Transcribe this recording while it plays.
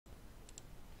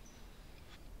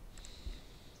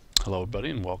Hello everybody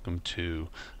and welcome to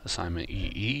assignment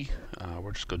EE.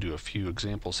 We're just going to do a few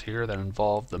examples here that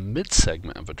involve the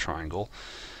mid-segment of a triangle.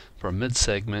 For a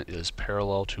mid-segment is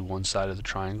parallel to one side of the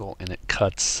triangle and it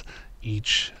cuts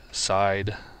each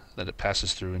side that it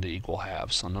passes through into equal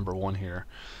halves. So number one here,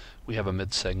 we have a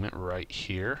mid-segment right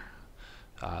here.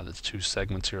 The two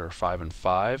segments here are 5 and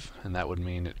 5, and that would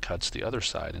mean it cuts the other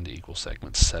side into equal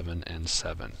segments 7 and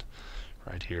 7.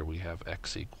 Right here we have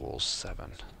x equals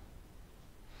 7.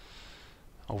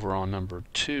 Over on number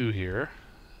 2 here,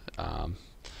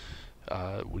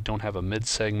 we don't have a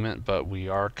mid-segment, but we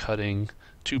are cutting,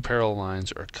 two parallel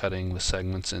lines are cutting the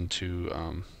segments into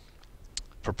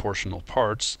proportional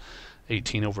parts.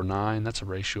 18 over 9, that's a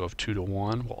ratio of 2 to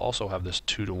 1. We'll also have this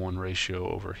 2 to 1 ratio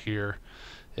over here.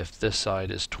 If this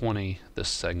side is 20, this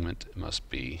segment must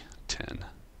be 10.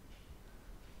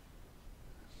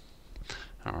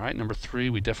 Alright, number 3,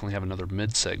 we definitely have another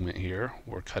mid-segment here.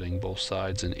 We're cutting both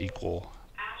sides in equal.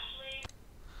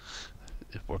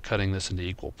 We're cutting this into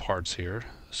equal parts here.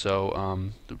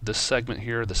 So this segment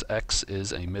here, this x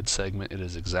is a mid-segment. It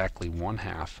is exactly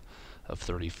 1/2 of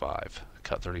 35.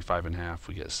 Cut 35 in half,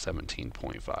 we get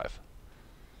 17.5.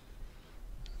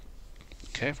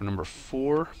 Okay, for number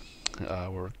 4,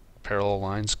 we're parallel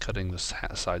lines cutting the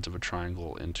sides of a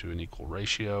triangle into an equal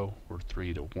ratio. We're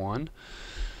 3 to 1.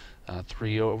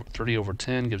 30 over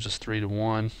 10 gives us 3 to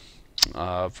 1.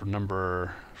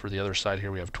 For the other side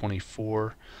here, we have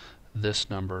 24. This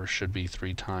number should be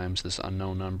 3 times this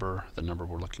unknown number. The number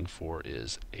we're looking for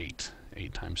is 8.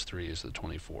 8 times 3 is the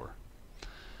 24.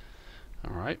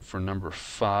 Alright, for number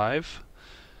 5,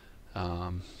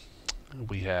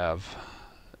 we have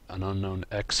an unknown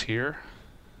x here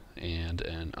and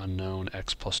an unknown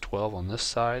x plus 12 on this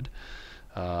side.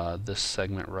 This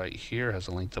segment right here has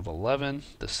a length of 11.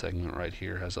 This segment right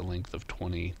here has a length of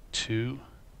 22.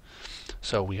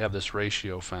 So we have this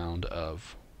ratio found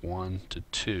of 1 to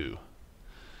 2.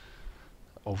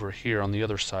 Over here on the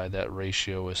other side, that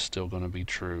ratio is still going to be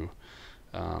true.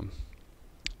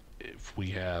 If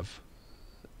we have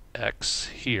x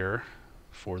here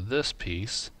for this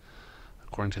piece,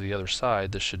 according to the other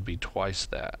side, this should be twice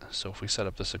that. So if we set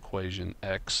up this equation,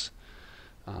 x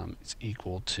is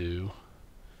equal to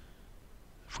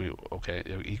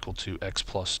equal to x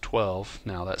plus 12.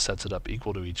 Now that sets it up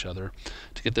equal to each other.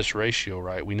 To get this ratio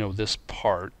right, we know this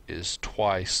part is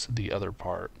twice the other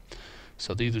part.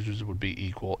 So these would be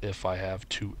equal if I have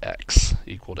 2x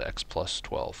equal to x plus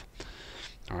 12.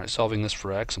 Alright, solving this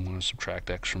for x, I'm going to subtract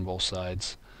x from both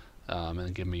sides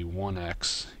and give me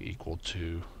 1x equal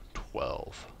to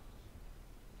 12.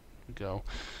 There we go.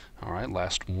 Alright,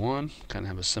 last one. Kind of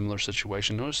have a similar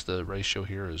situation. Notice the ratio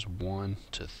here is 1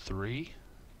 to 3.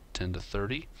 10 to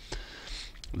 30.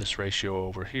 This ratio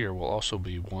over here will also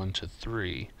be 1 to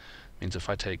 3. Means if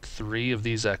I take 3 of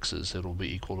these x's, it will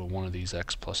be equal to one of these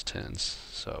x plus 10s.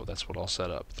 So that's what I'll set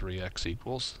up. 3x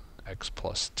equals x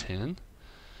plus 10.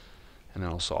 And then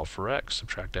I'll solve for x.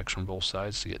 Subtract x from both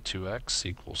sides to get 2x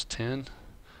equals 10.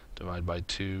 Divide by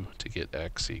 2 to get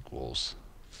x equals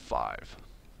 5.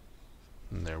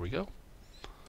 And there we go.